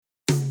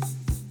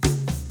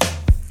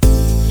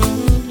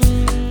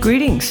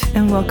Greetings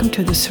and welcome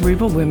to the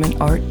Cerebral Women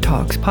Art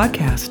Talks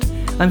podcast.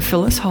 I'm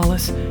Phyllis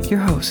Hollis, your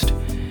host.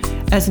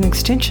 As an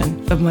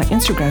extension of my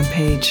Instagram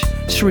page,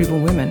 Cerebral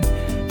Women,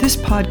 this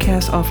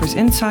podcast offers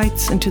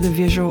insights into the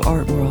visual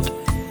art world.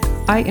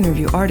 I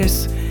interview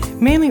artists,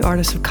 mainly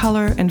artists of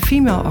color and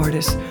female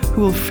artists who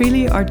will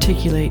freely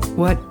articulate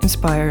what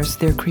inspires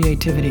their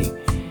creativity.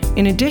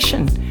 In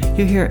addition,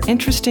 you'll hear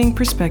interesting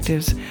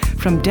perspectives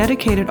from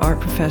dedicated art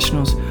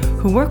professionals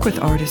who work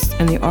with artists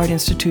and the art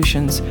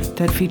institutions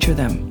that feature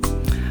them.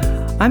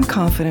 I'm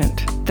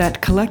confident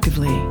that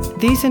collectively,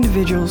 these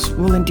individuals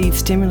will indeed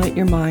stimulate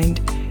your mind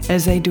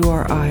as they do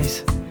our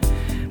eyes.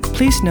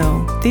 Please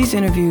know these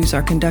interviews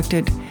are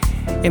conducted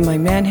in my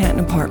Manhattan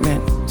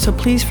apartment, so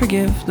please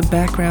forgive the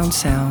background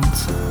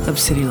sounds of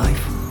city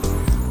life.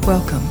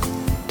 Welcome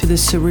to the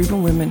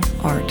Cerebral Women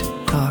Art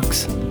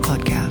Talks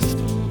podcast.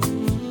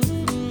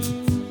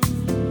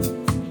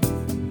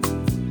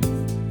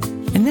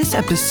 In this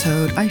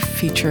episode, I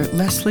feature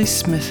Leslie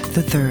Smith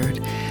III,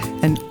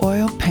 an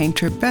oil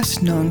painter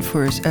best known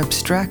for his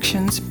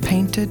abstractions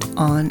painted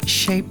on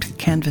shaped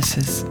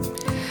canvases.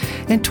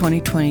 In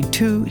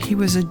 2022, he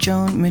was a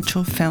Joan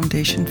Mitchell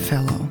Foundation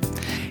Fellow.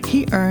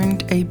 He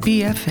earned a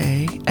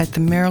BFA at the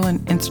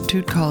Maryland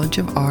Institute College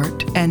of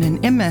Art and an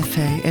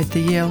MFA at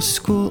the Yale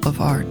School of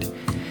Art.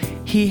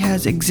 He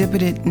has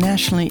exhibited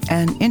nationally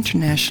and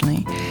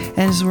internationally,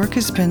 and his work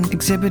has been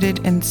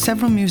exhibited in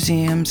several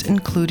museums,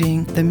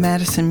 including the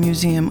Madison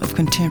Museum of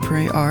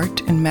Contemporary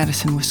Art in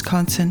Madison,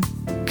 Wisconsin,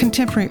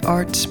 Contemporary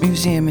Arts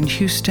Museum in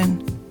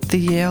Houston, the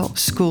Yale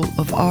School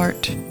of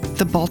Art,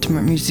 the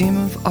Baltimore Museum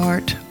of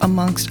Art,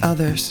 amongst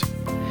others.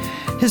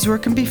 His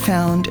work can be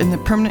found in the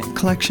permanent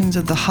collections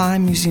of the High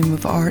Museum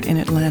of Art in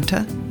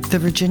Atlanta, the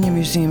Virginia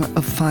Museum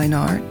of Fine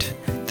Art,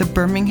 the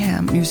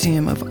Birmingham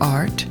Museum of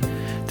Art,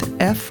 the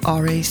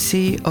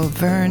FRAC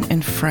Auvergne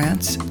in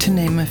France, to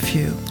name a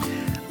few.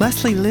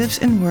 Leslie lives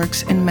and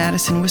works in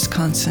Madison,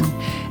 Wisconsin,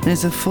 and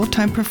is a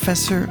full-time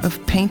professor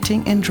of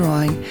painting and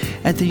drawing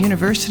at the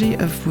University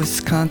of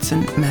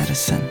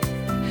Wisconsin-Madison.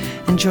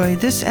 Enjoy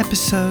this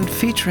episode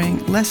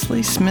featuring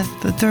Leslie Smith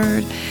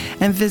III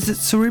and visit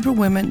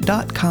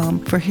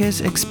cerebralwomen.com for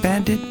his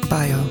expanded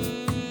bio.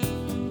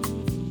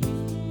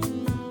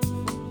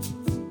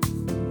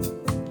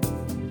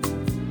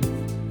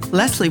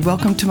 Leslie,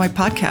 welcome to my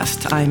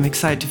podcast. I'm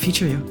excited to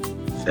feature you.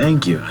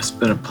 Thank you. It's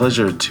been a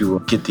pleasure to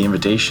get the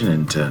invitation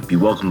and to be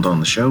welcomed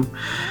on the show,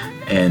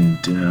 and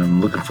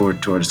I'm looking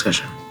forward to our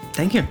discussion.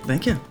 Thank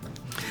you.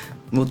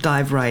 We'll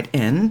dive right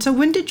in. So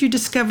when did you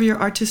discover your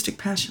artistic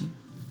passion?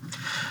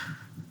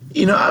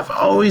 I've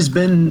always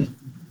been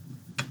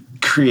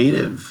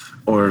creative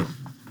or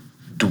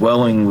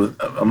dwelling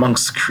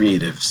amongst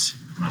creatives.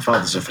 My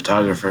father's a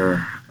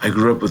photographer. I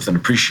grew up with an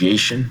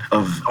appreciation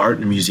of art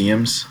and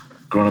museums,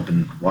 growing up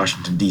in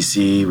Washington,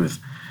 D.C. with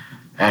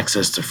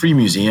access to free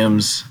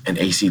museums and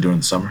AC during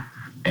the summer.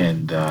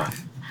 And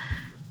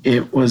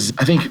it was,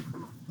 I think,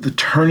 the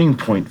turning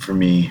point for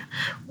me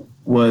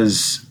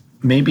was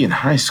maybe in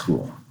high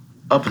school.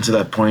 Up until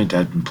that point,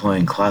 I'd been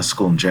playing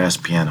classical and jazz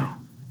piano.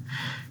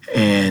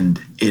 And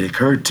it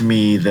occurred to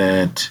me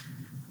that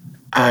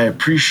I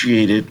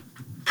appreciated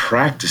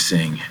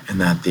practicing and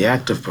that the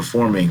act of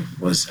performing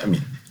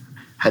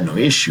had no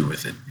issue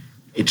with it.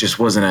 It just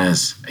wasn't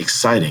as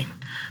exciting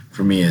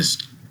for me as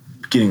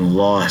getting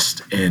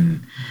lost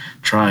in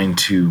trying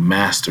to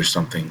master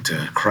something,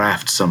 to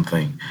craft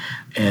something.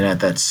 And at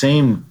that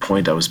same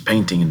point, I was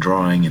painting and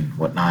drawing and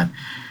whatnot.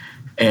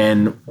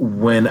 And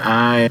when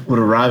I would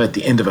arrive at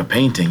the end of a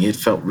painting, it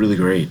felt really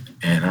great.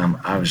 And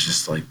I was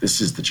just like,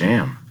 this is the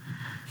jam.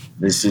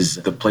 This is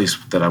the place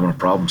that I want to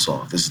problem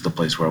solve. This is the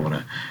place where I want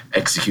to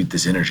execute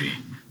this energy.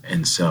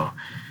 And so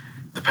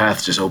the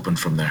path just opened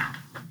from there.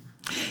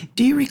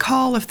 Do you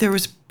recall if there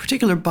was a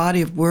particular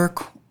body of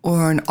work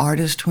or an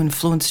artist who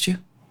influenced you?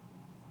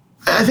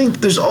 I think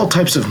there's all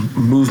types of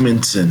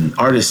movements and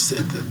artists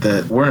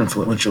that were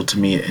influential to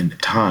me in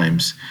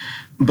times.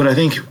 But I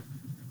think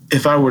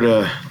if I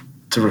were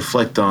to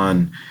reflect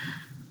on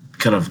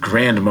kind of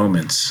grand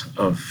moments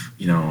of,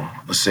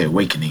 let's say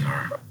awakening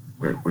or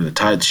where the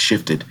tides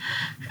shifted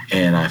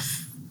and I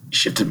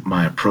shifted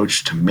my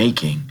approach to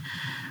making,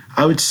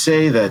 I would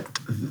say that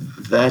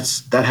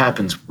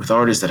happens with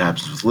artists, that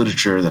happens with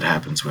literature, that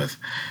happens with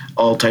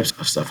all types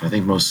of stuff. And I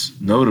think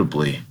most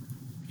notably,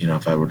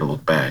 if I were to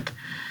look back,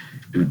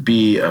 it would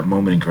be a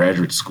moment in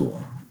graduate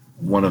school.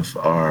 One of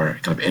our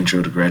kind of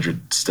intro to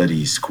graduate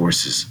studies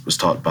courses was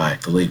taught by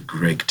the late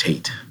Greg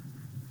Tate.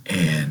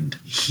 And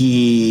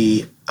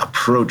he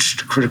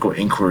approached critical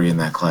inquiry in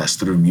that class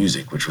through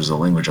music, which was a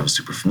language I was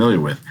super familiar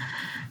with,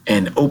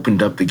 and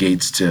opened up the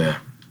gates to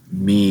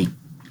me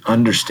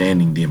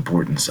understanding the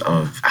importance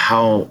of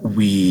how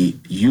we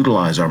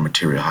utilize our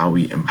material, how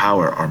we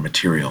empower our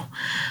material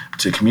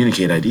to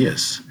communicate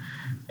ideas,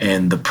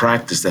 and the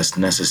practice that's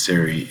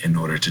necessary in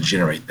order to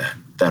generate that.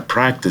 That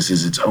practice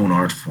is its own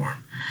art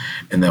form,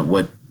 and that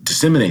what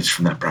disseminates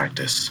from that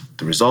practice,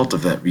 the result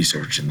of that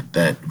research and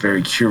that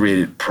very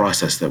curated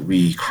process that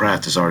we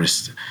craft as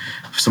artists,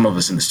 some of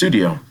us in the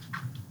studio,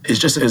 is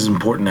just as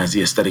important as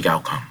the aesthetic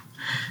outcome.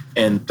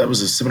 And that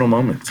was a seminal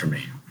moment for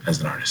me as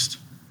an artist.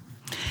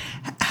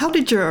 How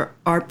did your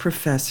art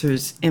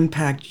professors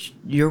impact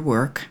your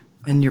work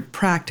and your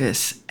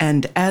practice?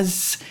 And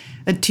as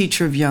a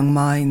teacher of young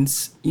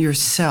minds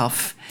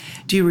yourself,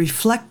 do you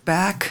reflect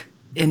back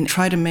and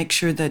try to make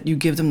sure that you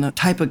give them the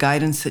type of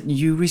guidance that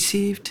you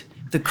received,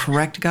 the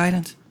correct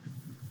guidance?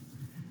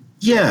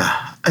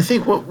 Yeah, I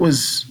think what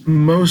was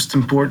most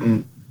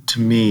important to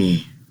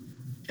me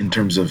in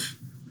terms of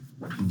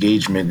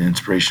engagement and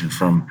inspiration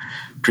from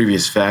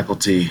previous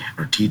faculty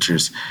or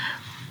teachers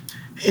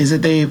is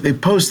that they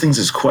posed things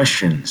as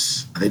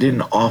questions. They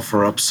didn't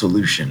offer up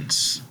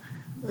solutions.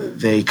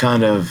 They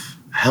kind of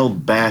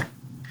held back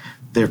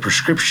their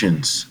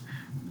prescriptions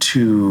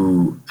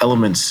to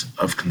elements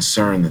of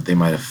concern that they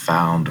might have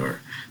found or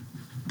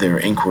their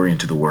inquiry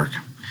into the work.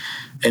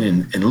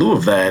 And in lieu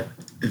of that,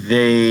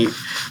 they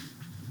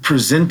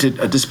presented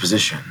a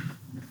disposition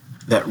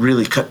that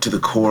really cut to the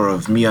core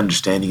of me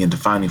understanding and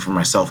defining for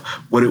myself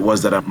what it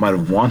was that I might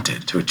have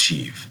wanted to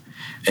achieve,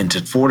 and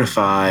to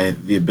fortify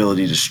the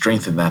ability to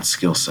strengthen that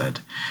skill set,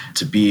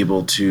 to be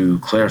able to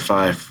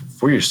clarify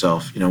for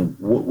yourself,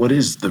 what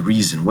is the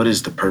reason, what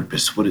is the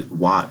purpose,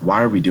 why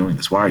are we doing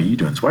this, why are you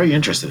doing this, why are you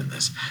interested in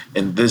this,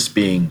 and this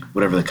being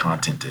whatever the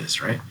content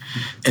is, right?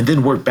 And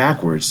then work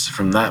backwards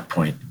from that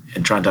point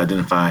and trying to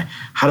identify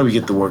how do we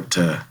get the work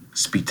to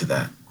speak to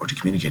that or to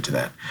communicate to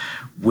that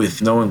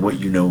with knowing what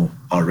you know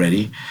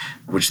already,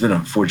 which then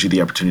affords you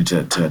the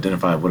opportunity to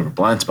identify whatever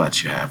blind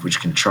spots you have, which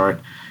can chart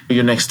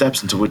your next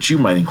steps into what you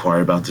might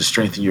inquire about to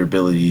strengthen your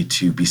ability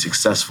to be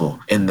successful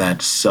in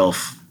that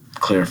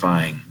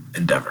self-clarifying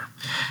endeavor.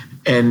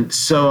 And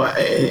so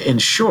in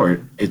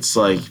short, it's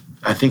like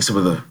I think some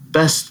of the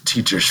best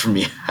teachers for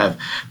me have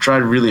tried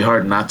really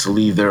hard not to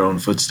leave their own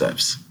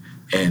footsteps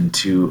and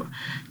to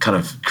kind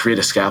of create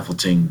a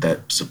scaffolding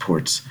that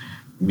supports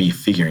me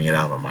figuring it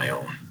out on my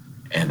own.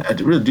 And I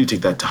really do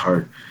take that to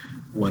heart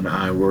when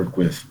I work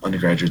with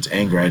undergraduates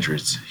and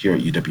graduates here at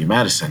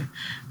UW-Madison.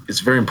 It's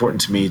very important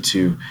to me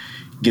to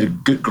get a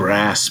good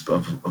grasp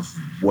of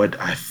what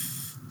I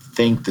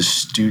think the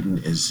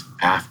student is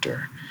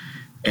after,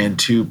 and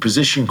to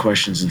position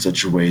questions in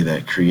such a way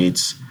that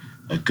creates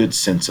a good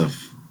sense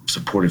of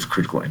supportive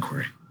critical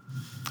inquiry.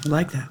 I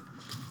like that.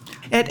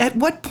 At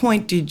what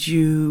point did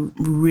you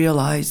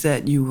realize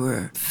that you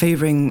were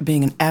favoring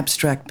being an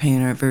abstract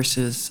painter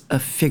versus a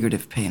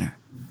figurative painter?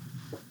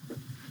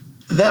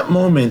 That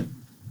moment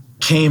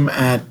came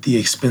at the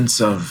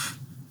expense of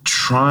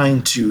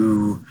trying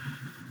to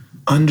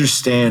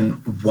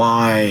understand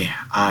why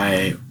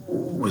I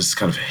was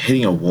kind of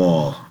hitting a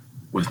wall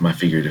with my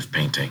figurative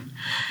painting,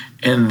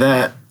 and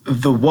that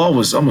the wall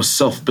was almost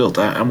self-built.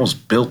 I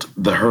almost built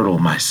the hurdle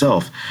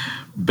myself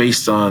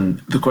based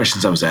on the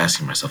questions I was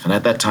asking myself. And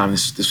at that time,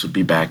 this would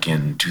be back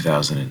in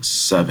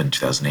 2007,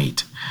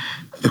 2008.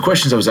 The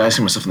questions I was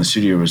asking myself in the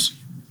studio was,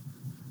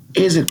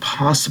 is it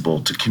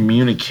possible to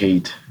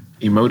communicate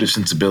emotive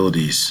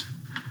sensibilities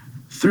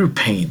through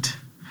paint,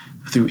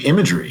 through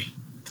imagery,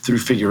 through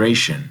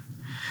figuration,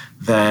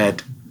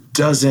 that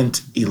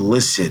doesn't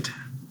elicit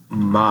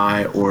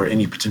my or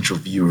any potential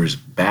viewer's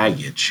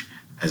baggage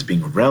as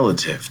being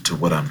relative to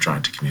what I'm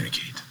trying to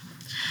communicate?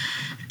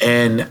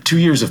 And 2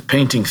 years of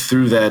painting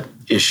through that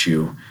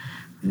issue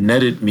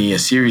netted me a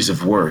series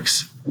of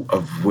works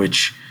of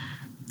which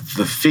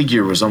the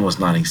figure was almost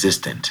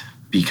non-existent,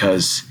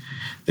 because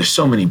there's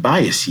so many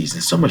biases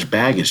and so much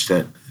baggage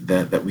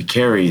that we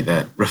carry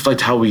that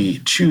reflect how we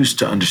choose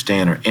to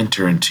understand or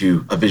enter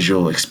into a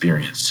visual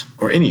experience,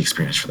 or any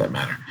experience for that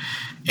matter.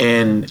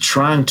 And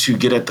trying to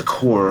get at the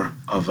core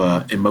of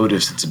an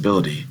emotive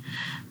sensibility,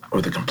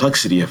 or the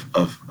complexity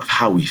of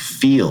how we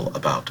feel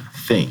about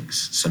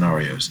things,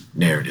 scenarios,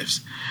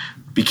 narratives,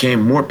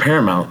 became more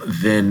paramount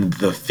than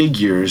the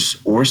figures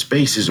or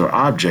spaces or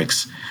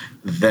objects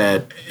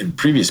that in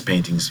previous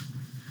paintings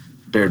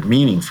bared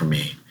meaning for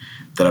me,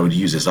 that I would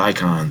use as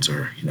icons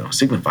or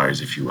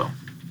signifiers, if you will.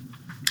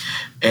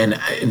 And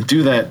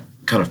through that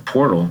kind of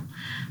portal,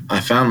 I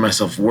found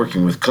myself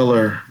working with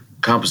color,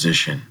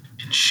 composition,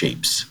 and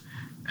shapes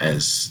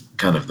as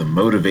kind of the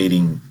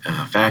motivating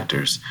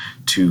factors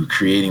to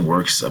creating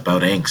works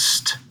about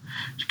angst,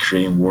 to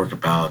creating work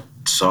about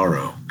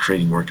sorrow,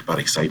 creating work about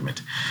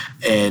excitement.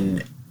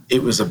 And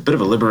it was a bit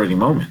of a liberating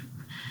moment,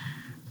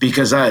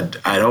 because I'd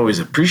always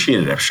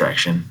appreciated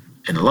abstraction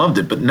and loved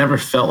it, but never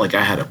felt like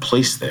I had a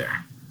place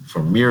there for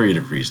a myriad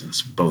of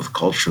reasons, both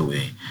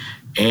culturally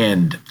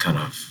and kind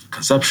of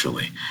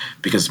conceptually,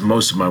 because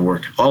most of my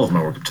work, all of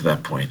my work up to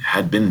that point,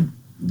 had been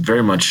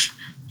very much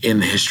in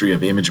the history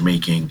of image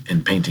making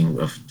and painting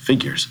of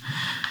figures.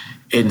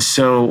 And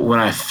so when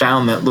I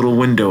found that little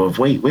window of,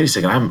 wait a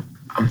second,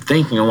 I'm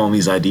thinking along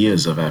these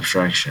ideas of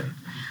abstraction,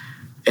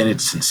 and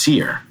it's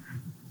sincere.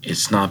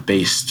 It's not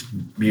based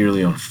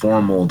merely on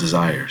formal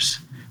desires.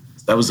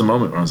 That was the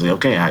moment where I was like,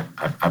 okay, I'm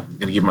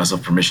going to give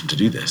myself permission to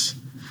do this.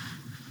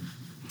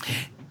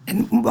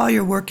 And while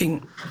you're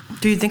working,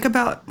 do you think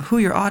about who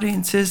your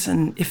audience is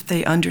and if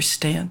they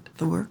understand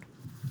the work?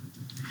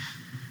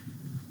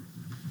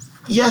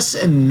 Yes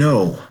and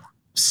no.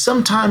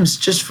 Sometimes,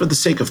 just for the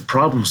sake of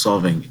problem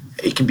solving,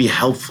 it can be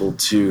helpful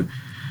to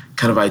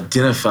kind of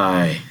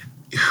identify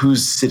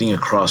who's sitting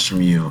across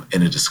from you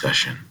in a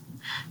discussion.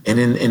 And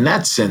in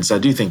that sense, I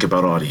do think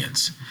about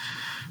audience.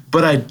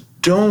 But I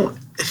don't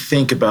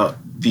think about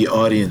the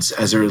audience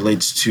as it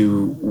relates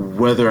to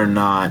whether or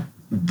not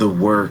the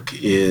work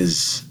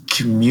is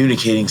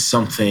communicating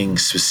something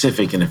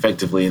specific and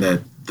effectively, and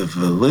that the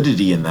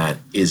validity in that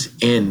is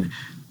in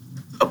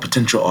a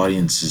potential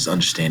audience's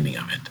understanding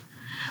of it.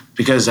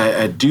 Because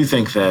I do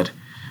think that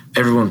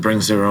everyone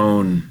brings their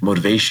own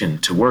motivation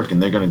to work,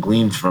 and they're going to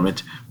glean from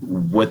it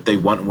what they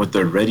want and what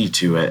they're ready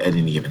to at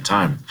any given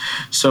time.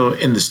 So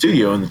in the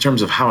studio, in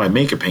terms of how I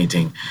make a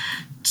painting,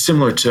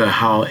 similar to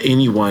how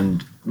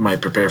anyone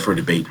might prepare for a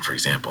debate, for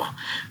example,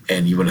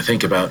 and you want to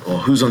think about, well,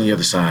 who's on the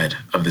other side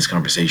of this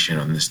conversation,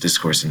 on this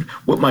discourse, and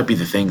what might be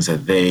the things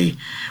that they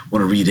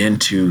want to read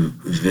into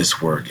this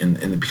work. And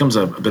it becomes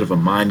a bit of a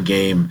mind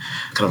game,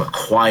 kind of a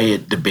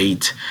quiet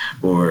debate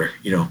or,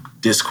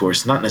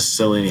 discourse, not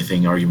necessarily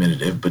anything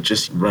argumentative, but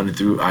just running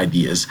through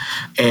ideas.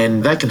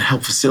 And that can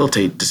help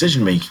facilitate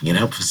decision-making and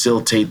help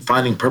facilitate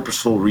finding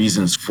purposeful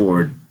reasons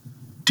for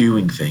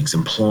doing things,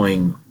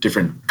 employing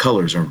different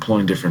colors or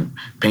employing different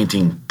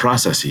painting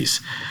processes.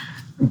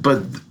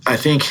 But I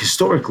think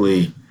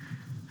historically,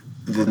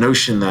 the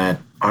notion that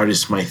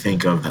artists might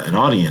think of an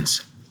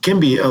audience can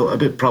be a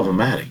bit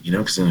problematic,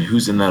 because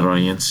who's in that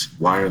audience?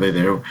 Why are they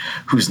there?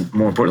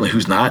 More importantly,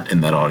 who's not in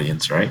that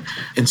audience, right?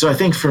 And so I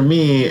think for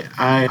me,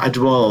 I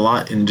dwell a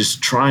lot in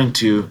just trying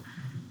to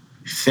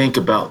think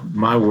about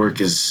my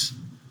work as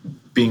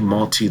being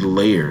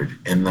multi-layered,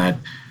 and that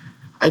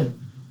I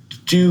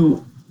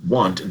do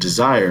want and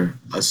desire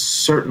a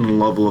certain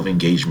level of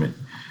engagement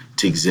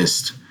to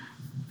exist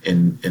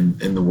in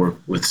the work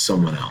with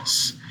someone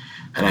else.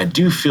 And I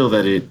do feel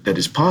that it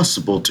is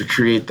possible to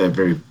create that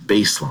very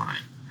baseline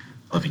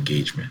of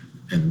engagement.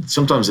 And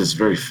sometimes it's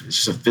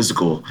just a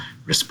physical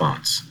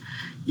response.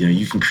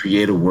 You can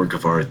create a work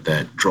of art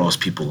that draws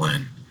people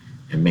in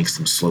and makes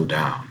them slow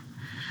down.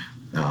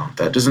 Now,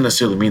 that doesn't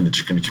necessarily mean that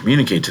you're going to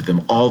communicate to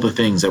them all the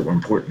things that were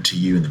important to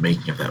you in the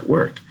making of that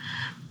work.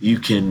 You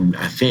can,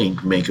 I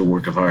think, make a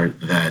work of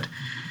art that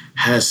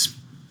has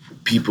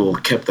people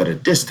kept at a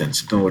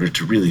distance in order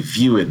to really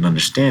view it and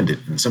understand it.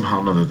 And somehow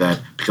or another, that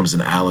becomes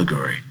an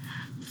allegory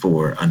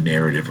for a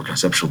narrative or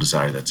conceptual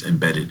desire that's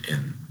embedded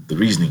in the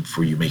reasoning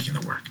for you making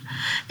the work.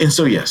 And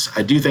so, yes,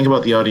 I do think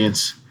about the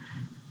audience,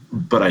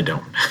 but I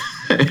don't,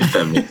 if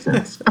that makes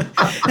sense.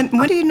 And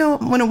when do you know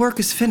when a work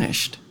is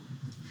finished?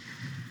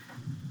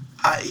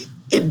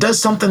 It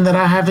does something that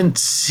I haven't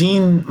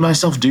seen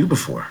myself do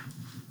before.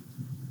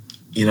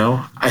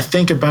 I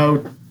think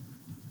about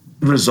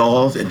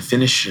resolve and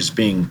finish as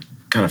being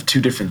kind of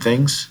two different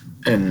things.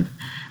 And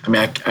I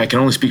mean, I can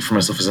only speak for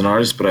myself as an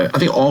artist, but I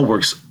think all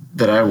works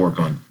that I work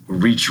on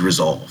reach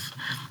resolve,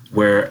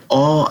 where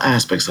all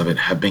aspects of it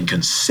have been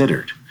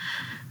considered.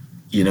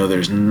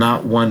 There's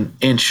not 1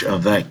 inch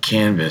of that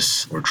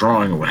canvas or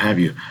drawing or what have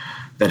you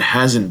that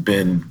hasn't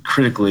been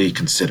critically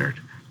considered.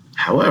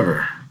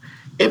 However,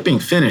 it being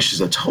finished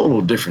is a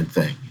total different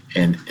thing.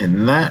 And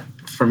that,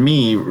 for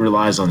me,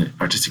 relies on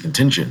artistic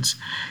intentions,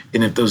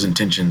 and if those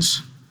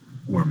intentions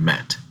were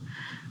met.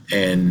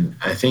 And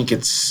I think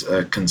it's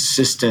a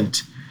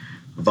consistent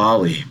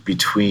volley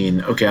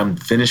between, okay, I'm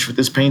finished with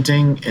this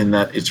painting and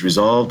that it's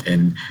resolved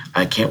and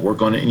I can't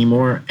work on it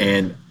anymore,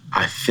 and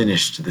I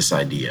finished this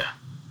idea,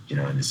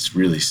 and it's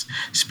really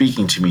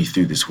speaking to me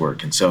through this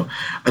work. And so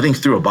I think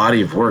through a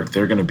body of work,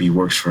 there are going to be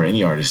works for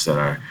any artist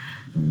that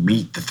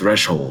meet the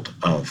threshold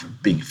of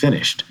being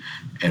finished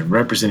and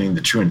representing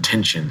the true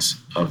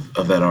intentions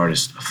of that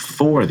artist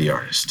for the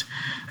artist.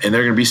 And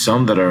there are going to be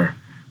some that are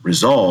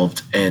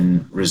resolved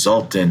and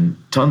result in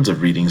tons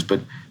of readings,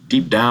 but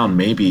deep down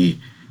maybe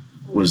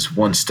was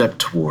one step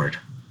toward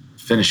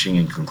finishing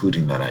and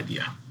concluding that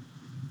idea.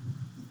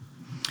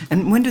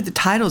 And when do the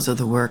titles of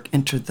the work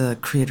enter the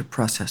creative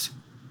process?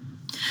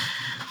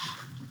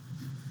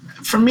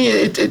 For me,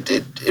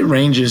 it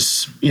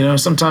ranges.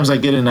 Sometimes I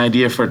get an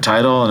idea for a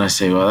title and I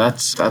say, well,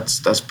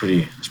 that's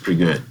pretty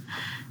good.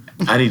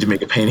 I need to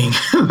make a painting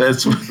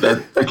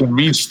that can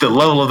reach the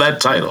level of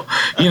that title.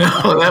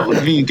 That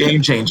would be a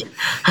game changer.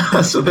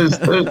 So there's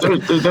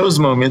those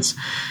moments.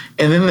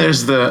 And then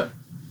there's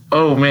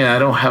oh man, I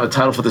don't have a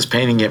title for this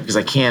painting yet because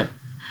I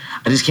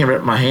just can't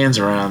wrap my hands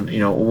around,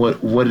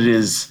 what it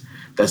is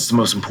that's the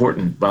most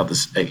important about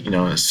this,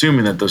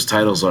 assuming that those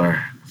titles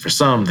are, for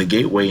some, the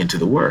gateway into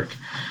the work.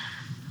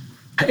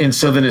 And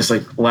so then it's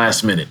like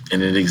last minute,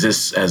 and it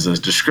exists as a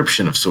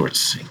description of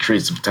sorts. It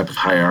creates some type of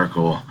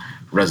hierarchical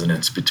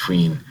resonance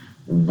between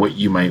what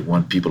you might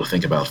want people to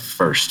think about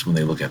first when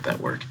they look at that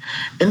work.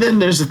 And then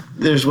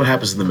there's what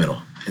happens in the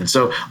middle. And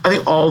so I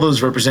think all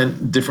those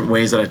represent different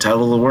ways that I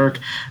title the work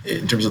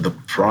in terms of the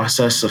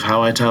process of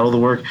how I title the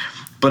work.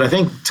 But I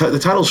think the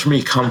titles for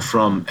me come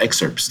from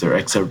excerpts. They're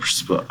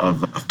excerpts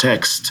of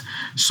text,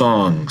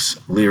 songs,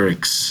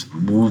 lyrics,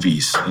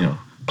 movies,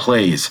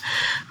 plays.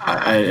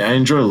 I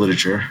enjoy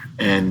literature,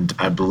 and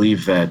I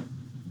believe that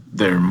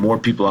there are more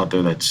people out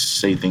there that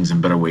say things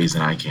in better ways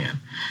than I can.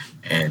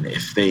 And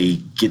if they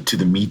get to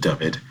the meat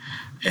of it,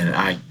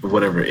 and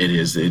whatever it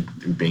is,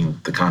 it being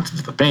the content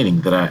of the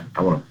painting, that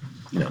I want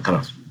to, kind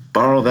of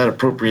borrow that,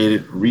 appropriate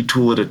it,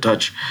 retool it a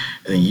touch,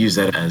 and then use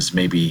that as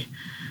maybe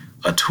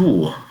a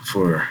tool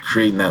for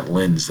creating that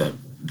lens that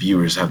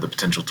viewers have the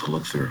potential to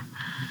look through.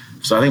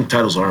 So I think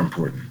titles are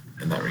important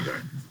in that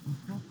regard.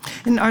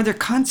 And are there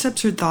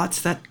concepts or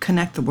thoughts that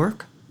connect the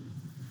work?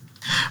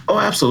 Oh,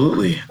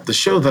 absolutely. The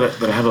show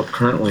that I have up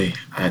currently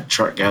at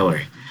Chart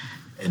Gallery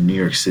in New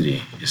York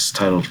City is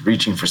titled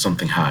Reaching for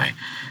Something High.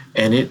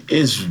 And it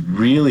is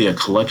really a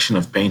collection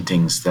of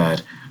paintings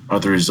that are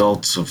the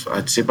results of,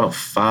 I'd say, about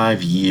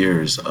 5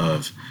 years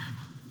of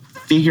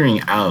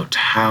figuring out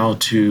how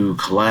to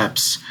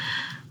collapse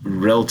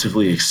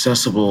relatively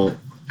accessible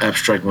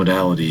abstract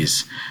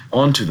modalities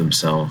onto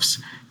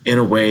themselves in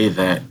a way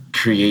that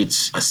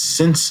creates a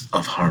sense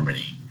of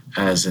harmony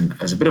as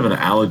a bit of an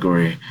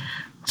allegory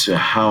to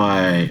how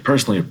I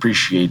personally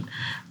appreciate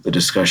the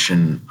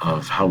discussion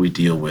of how we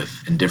deal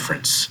with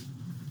indifference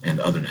and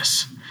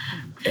otherness.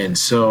 And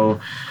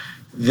so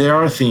there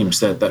are themes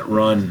that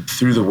run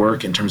through the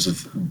work in terms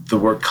of the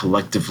work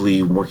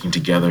collectively working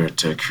together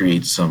to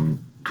create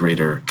some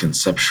greater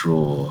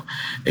conceptual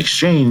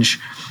exchange.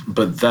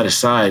 But that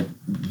aside,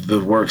 the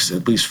works,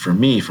 at least for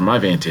me, from my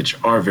vantage,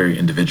 are very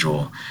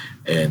individual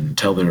and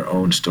tell their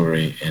own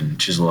story and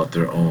chisel out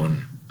their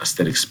own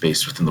aesthetic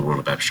space within the world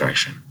of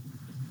abstraction.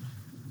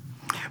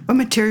 What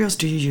materials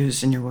do you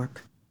use in your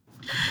work?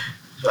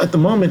 At the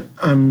moment,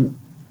 I'm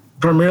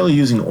primarily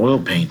using oil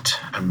paint.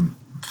 I'm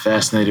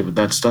fascinated with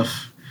that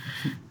stuff.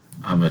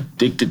 I'm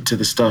addicted to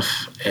the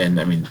stuff.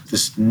 And I mean,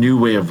 this new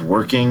way of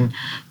working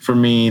for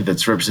me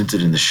that's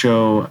represented in the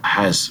show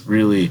has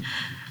really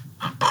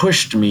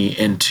pushed me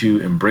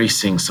into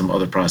embracing some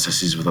other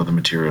processes with other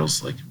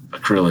materials like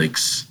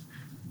acrylics,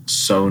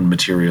 sewn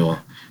material,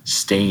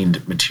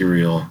 stained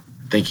material,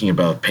 thinking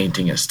about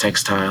painting as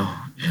textile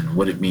and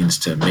what it means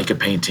to make a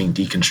painting,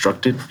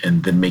 deconstruct it,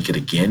 and then make it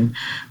again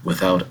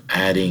without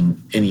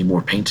adding any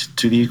more paint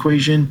to the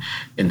equation.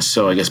 And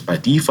so I guess by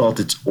default,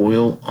 it's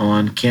oil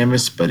on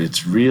canvas, but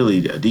it's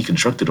really a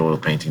deconstructed oil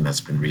painting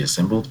that's been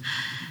reassembled.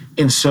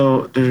 And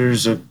so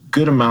there's a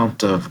good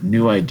amount of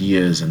new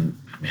ideas, and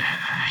I mean,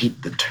 I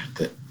hate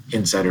the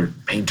insider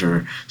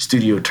painter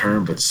studio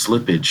term, but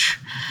slippage.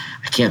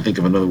 I can't think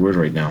of another word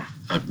right now.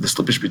 The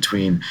slippage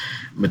between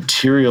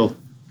material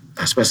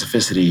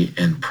specificity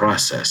and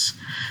process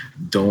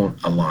don't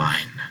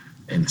align.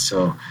 And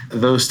so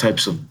those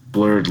types of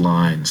blurred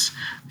lines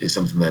is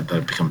something that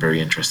I've become very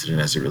interested in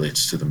as it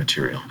relates to the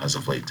material as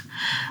of late.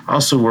 I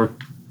also work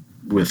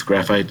with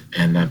graphite,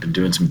 and I've been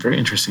doing some very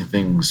interesting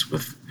things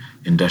with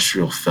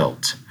industrial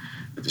felt.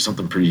 There's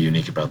something pretty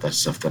unique about that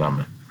stuff that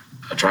I'm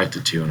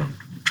attracted to, and I'm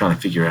trying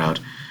to figure out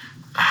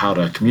how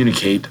to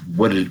communicate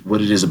what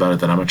it is about it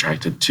that I'm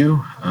attracted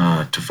to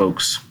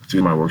folks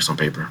through my works on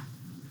paper.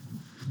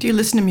 Do you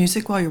listen to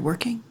music while you're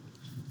working?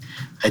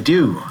 I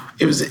do.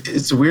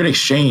 It's a weird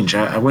exchange.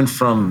 I went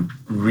from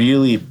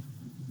really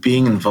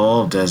being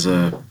involved as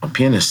a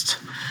pianist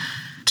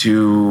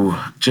to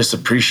just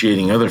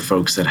appreciating other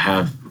folks that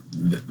have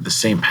the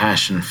same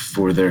passion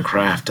for their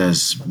craft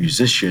as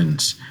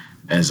musicians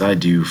as I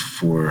do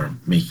for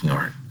making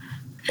art.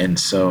 And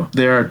so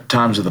there are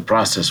times of the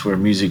process where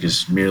music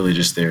is merely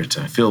just there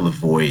to fill the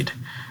void.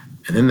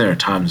 And then there are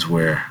times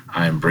where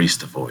I embrace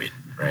the void,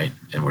 right?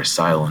 And where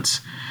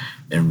silence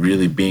and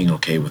really being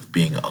okay with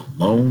being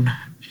alone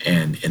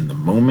and in the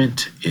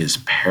moment is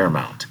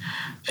paramount.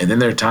 And then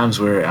there are times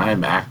where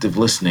I'm active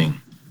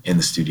listening in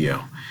the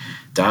studio,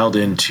 dialed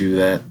into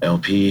that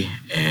LP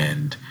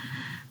and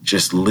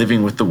just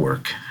living with the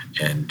work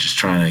and just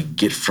trying to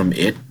get from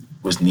it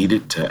was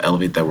needed to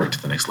elevate that work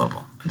to the next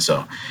level. And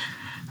so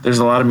there's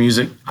a lot of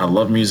music. I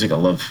love music. I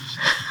love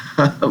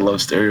I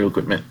love stereo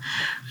equipment.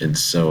 And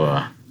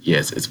so,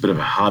 it's a bit of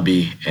a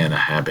hobby and a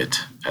habit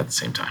at the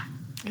same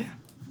time. Yeah,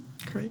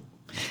 great.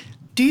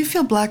 Do you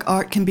feel Black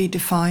art can be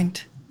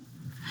defined?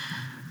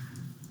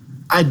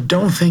 I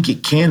don't think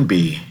it can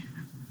be,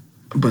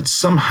 but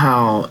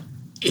somehow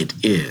it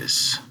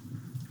is.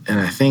 And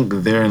I think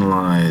therein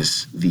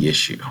lies the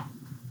issue.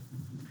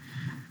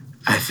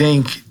 I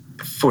think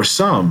for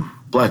some,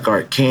 Black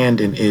art can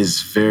and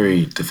is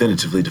very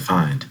definitively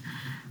defined.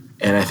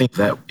 And I think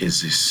that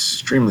is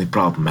extremely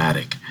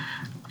problematic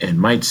and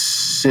might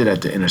sit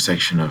at the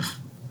intersection of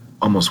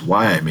almost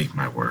why I make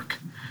my work.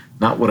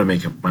 Not what I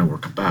make my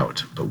work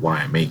about, but why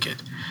I make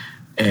it.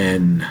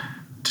 And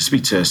to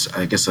speak to,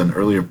 I guess, an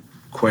earlier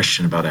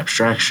question about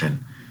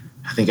abstraction,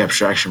 I think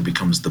abstraction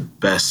becomes the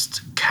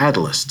best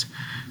catalyst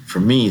for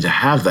me to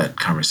have that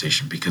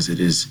conversation because it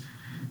is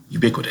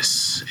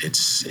ubiquitous.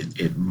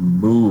 It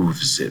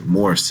moves, it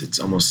morphs, it's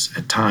almost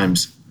at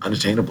times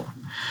unattainable.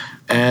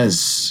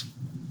 As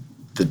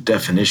the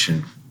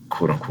definition,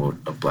 quote unquote,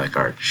 of Black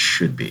art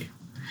should be.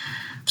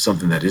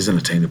 Something that isn't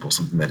attainable,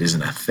 something that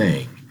isn't a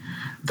thing.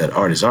 That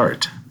art is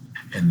art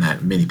and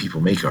that many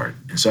people make art.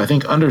 And so I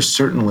think under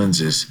certain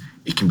lenses,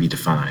 it can be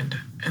defined.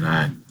 And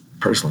I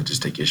personally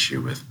just take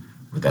issue with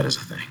that as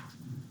a thing.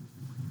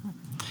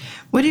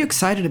 What are you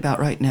excited about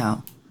right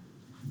now?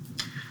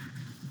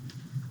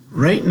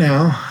 Right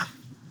now,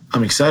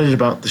 I'm excited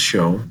about the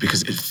show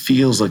because it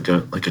feels like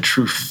a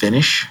true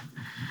finish.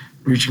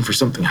 Reaching for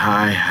Something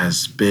High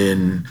has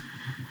been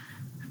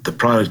the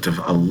product of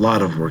a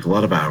lot of work, a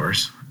lot of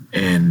hours,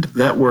 and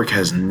that work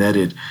has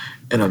netted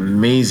an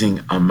amazing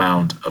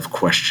amount of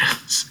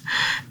questions.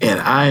 And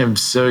I am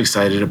so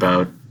excited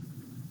about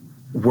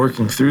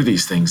working through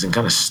these things and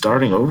kind of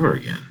starting over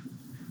again.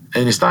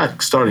 And it's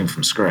not starting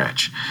from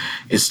scratch.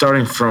 It's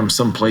starting from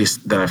some place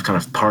that I've kind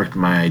of parked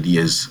my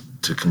ideas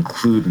to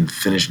conclude and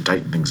finish and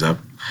tighten things up.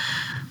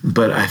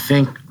 But I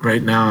think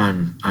right now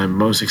I'm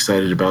most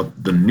excited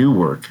about the new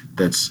work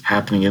that's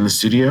happening in the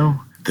studio,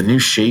 the new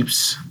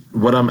shapes,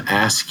 what I'm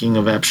asking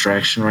of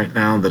abstraction right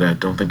now that I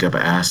don't think I've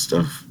asked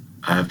of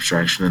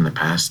abstraction in the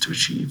past to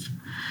achieve.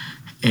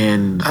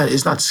 And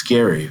it's not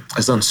scary.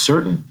 As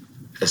uncertain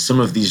as some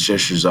of these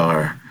gestures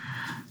are,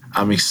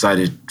 I'm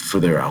excited for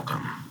their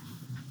outcome.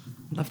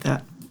 Love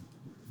that.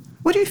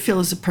 What do you feel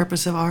is the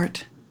purpose of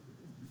art?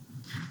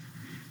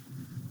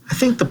 I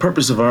think the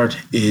purpose of art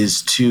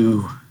is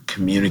to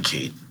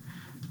communicate.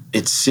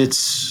 It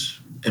sits,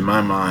 in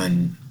my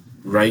mind,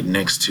 right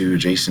next to,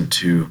 adjacent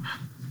to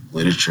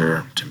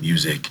literature, to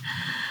music,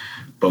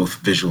 both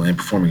visual and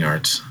performing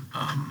arts.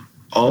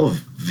 All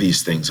of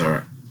these things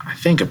are, I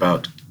think,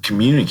 about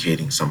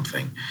communicating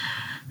something,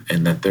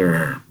 and that there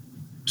are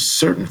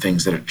certain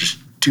things that are just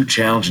too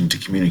challenging to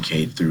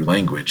communicate through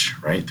language,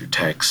 right? Through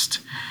text.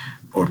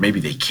 Or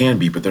maybe they can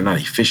be, but they're not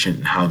efficient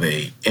in how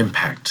they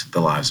impact the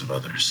lives of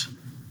others.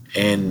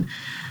 And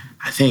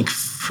I think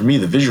for me,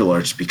 the visual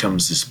arts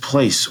becomes this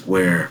place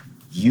where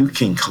you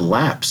can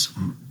collapse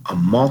a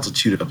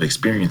multitude of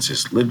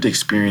experiences, lived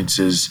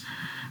experiences,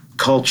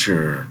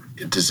 culture,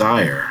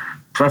 desire,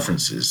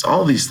 preferences,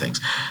 all these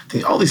things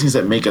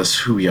that make us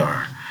who we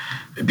are.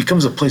 It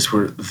becomes a place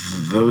where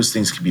those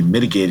things can be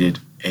mitigated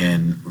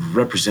and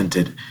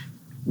represented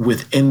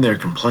within their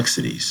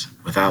complexities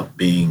without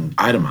being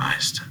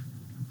itemized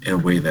in a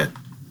way that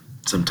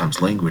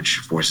sometimes language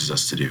forces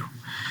us to do.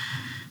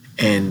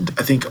 And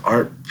I think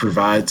art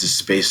provides a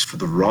space for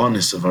the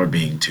rawness of our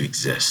being to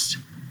exist,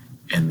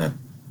 and that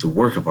the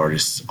work of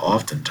artists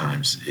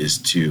oftentimes is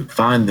to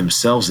find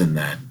themselves in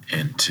that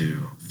and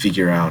to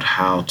figure out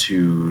how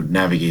to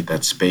navigate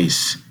that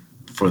space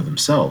for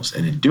themselves.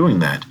 And in doing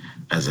that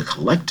as a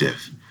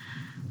collective,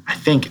 I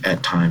think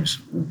at times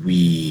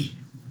we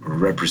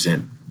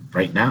represent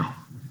right now.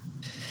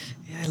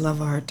 Yeah, I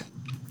love art.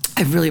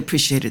 I've really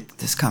appreciated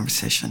this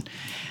conversation.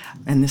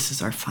 And this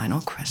is our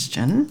final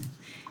question.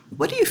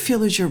 What do you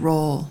feel is your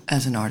role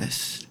as an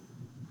artist?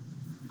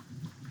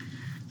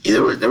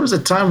 There was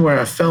a time where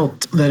I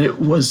felt that it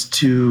was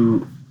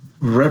to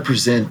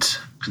represent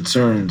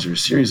concerns or a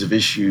series of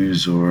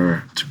issues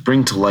or to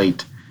bring to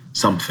light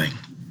something.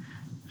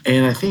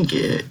 And I think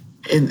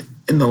in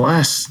the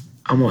last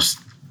almost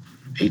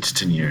 8 to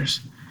 10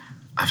 years,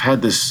 I've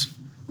had this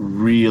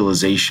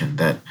realization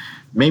that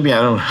maybe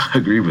I don't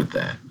agree with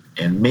that.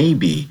 And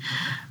maybe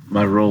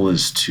my role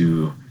is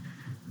to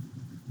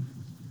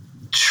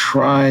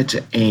try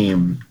to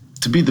aim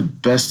to be the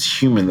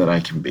best human that I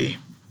can be.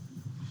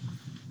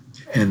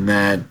 And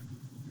that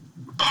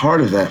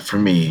part of that for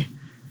me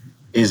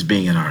is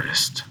being an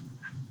artist.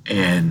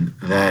 And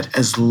that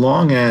as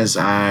long as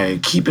I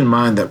keep in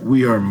mind that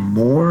we are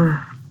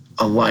more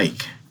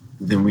alike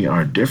than we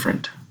are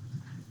different,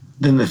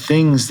 then the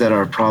things that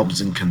are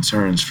problems and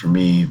concerns for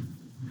me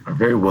are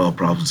very well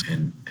problems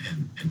and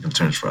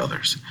concerns for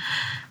others.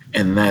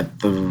 And that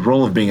the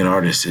role of being an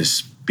artist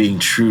is being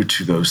true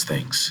to those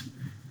things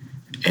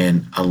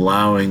and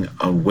allowing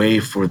a way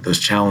for those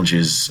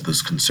challenges,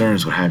 those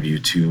concerns, what have you,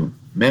 to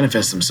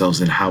manifest themselves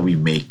in how we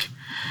make.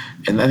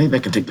 And I think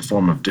that can take the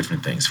form of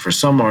different things. For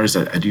some artists,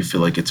 I do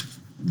feel like it's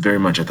very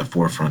much at the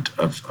forefront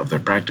of their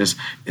practice,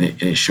 and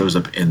it shows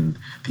up in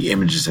the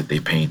images that they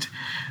paint.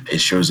 It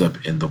shows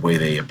up in the way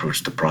they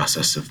approach the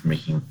process of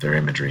making their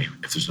imagery,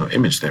 if there's no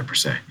image there per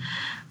se.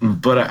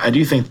 But I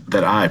do think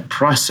that I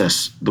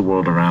process the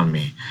world around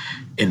me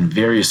in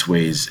various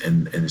ways,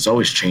 and it's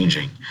always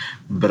changing.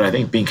 But I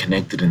think being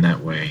connected in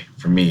that way,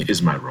 for me,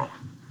 is my role.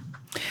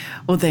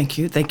 Well, thank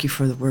you. Thank you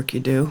for the work you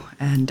do.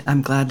 And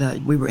I'm glad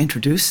that we were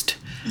introduced.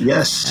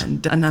 Yes.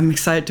 And I'm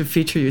excited to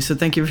feature you. So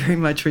thank you very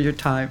much for your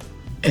time.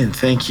 And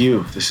thank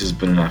you. This has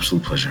been an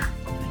absolute pleasure.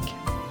 Thank you.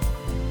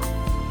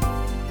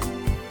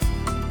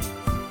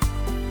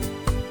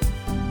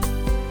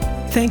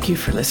 Thank you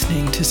for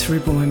listening to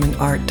Cerebral Women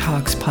Art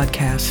Talks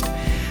podcast.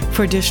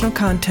 For additional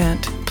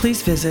content,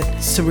 please visit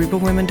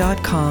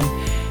cerebralwomen.com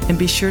and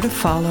be sure to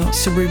follow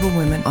Cerebral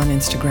Women on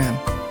Instagram.